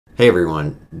Hey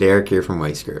everyone, Derek here from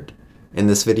WayScript. In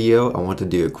this video, I want to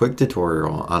do a quick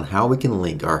tutorial on how we can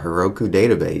link our Heroku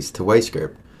database to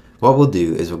WayScript. What we'll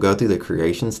do is we'll go through the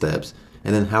creation steps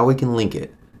and then how we can link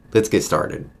it. Let's get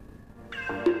started.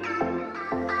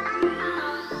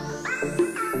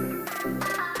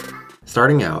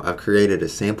 Starting out, I've created a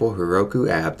sample Heroku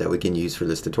app that we can use for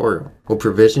this tutorial. We'll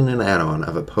provision an add-on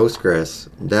of a Postgres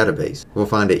database. We'll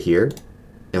find it here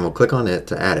and we'll click on it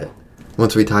to add it.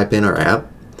 Once we type in our app,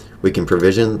 we can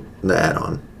provision the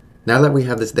add-on. Now that we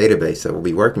have this database that we'll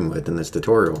be working with in this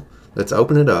tutorial, let's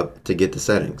open it up to get the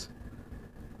settings.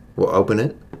 We'll open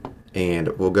it and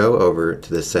we'll go over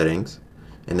to the settings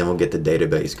and then we'll get the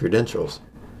database credentials.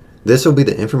 This will be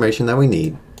the information that we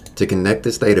need to connect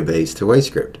this database to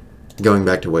WayScript. Going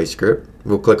back to WayScript,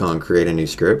 we'll click on create a new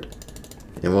script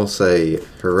and we'll say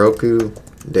Heroku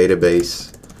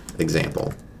database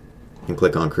example and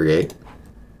click on create.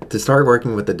 To start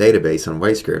working with the database on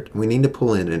WayScript, we need to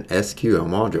pull in an SQL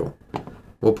module.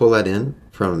 We'll pull that in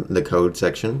from the code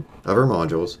section of our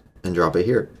modules and drop it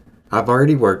here. I've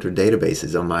already worked with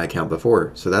databases on my account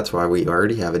before, so that's why we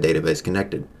already have a database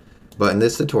connected. But in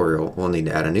this tutorial, we'll need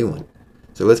to add a new one.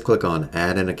 So let's click on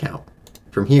add an account.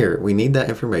 From here, we need that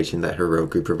information that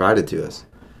Heroku provided to us.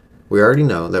 We already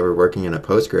know that we're working in a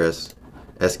Postgres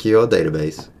SQL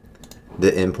database.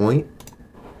 The endpoint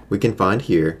we can find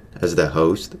here as the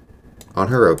host on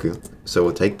Heroku. So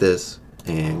we'll take this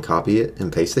and copy it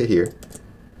and paste it here.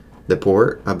 The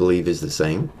port, I believe, is the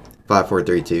same,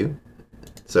 5432.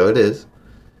 So it is.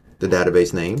 The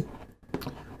database name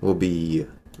will be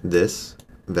this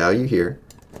value here.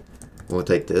 We'll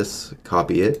take this,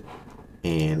 copy it,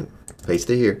 and paste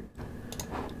it here.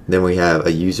 Then we have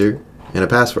a user and a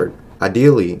password.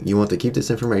 Ideally, you want to keep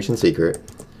this information secret,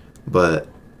 but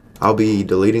I'll be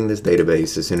deleting this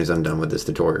database as soon as I'm done with this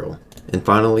tutorial. And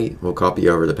finally, we'll copy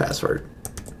over the password.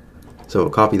 So we'll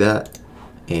copy that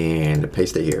and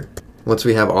paste it here. Once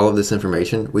we have all of this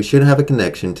information, we should have a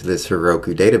connection to this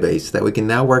Heroku database that we can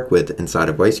now work with inside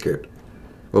of WayScript.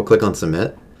 We'll click on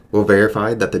submit. We'll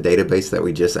verify that the database that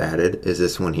we just added is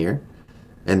this one here.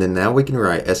 And then now we can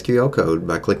write SQL code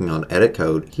by clicking on edit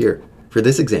code here. For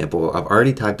this example, I've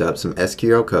already typed up some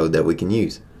SQL code that we can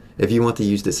use. If you want to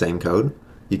use the same code,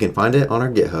 you can find it on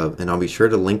our GitHub, and I'll be sure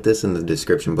to link this in the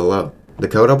description below. The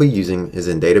code I'll be using is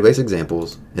in database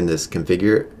examples in this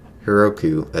configure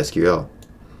Heroku SQL.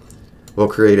 We'll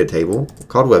create a table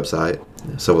called website,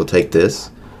 so we'll take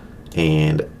this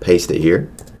and paste it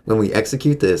here. When we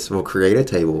execute this, we'll create a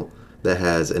table that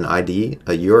has an ID,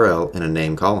 a URL, and a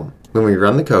name column. When we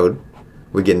run the code,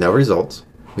 we get no results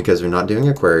because we're not doing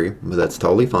a query, but that's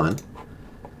totally fine.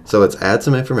 So let's add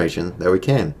some information that we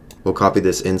can. We'll copy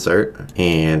this insert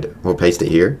and we'll paste it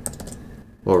here.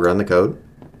 We'll run the code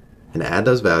and add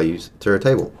those values to our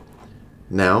table.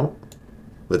 Now,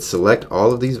 let's select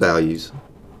all of these values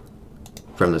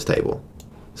from this table.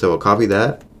 So we'll copy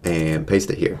that and paste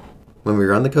it here. When we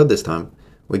run the code this time,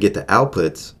 we get the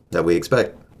outputs that we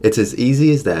expect. It's as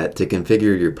easy as that to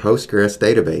configure your Postgres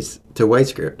database to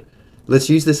WayScript. Let's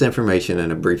use this information in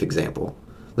a brief example.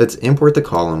 Let's import the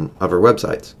column of our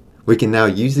websites. We can now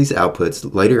use these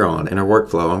outputs later on in our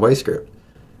workflow on WayScript.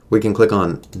 We can click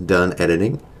on Done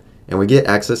Editing, and we get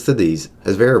access to these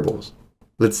as variables.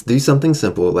 Let's do something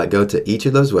simple like go to each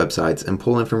of those websites and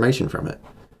pull information from it.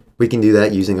 We can do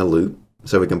that using a loop,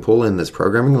 so we can pull in this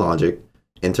programming logic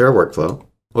into our workflow.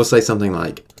 We'll say something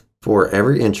like, for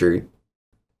every entry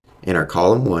in our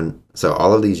column 1, so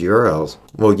all of these URLs,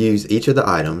 we'll use each of the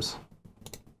items,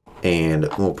 and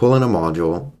we'll pull in a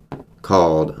module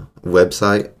called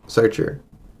website searcher.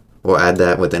 We'll add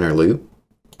that within our loop.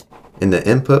 In the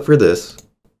input for this,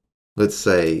 let's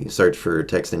say search for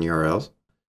text and URLs.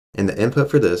 In the input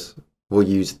for this, we'll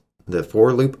use the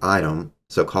for loop item,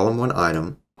 so column 1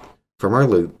 item from our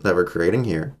loop that we're creating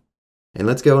here. And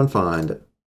let's go and find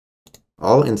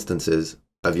all instances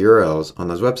of URLs on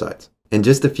those websites. In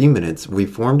just a few minutes, we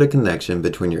formed a connection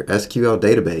between your SQL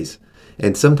database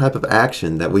and some type of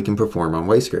action that we can perform on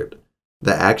WayScript.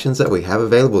 The actions that we have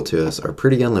available to us are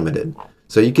pretty unlimited,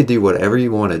 so you could do whatever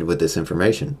you wanted with this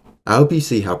information. I hope you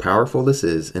see how powerful this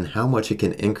is and how much it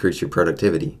can increase your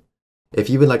productivity. If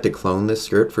you would like to clone this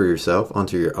script for yourself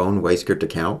onto your own WayScript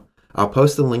account, I'll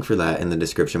post the link for that in the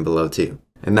description below too.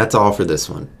 And that's all for this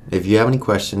one. If you have any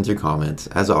questions or comments,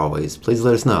 as always, please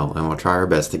let us know and we'll try our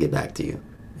best to get back to you.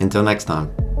 Until next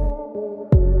time.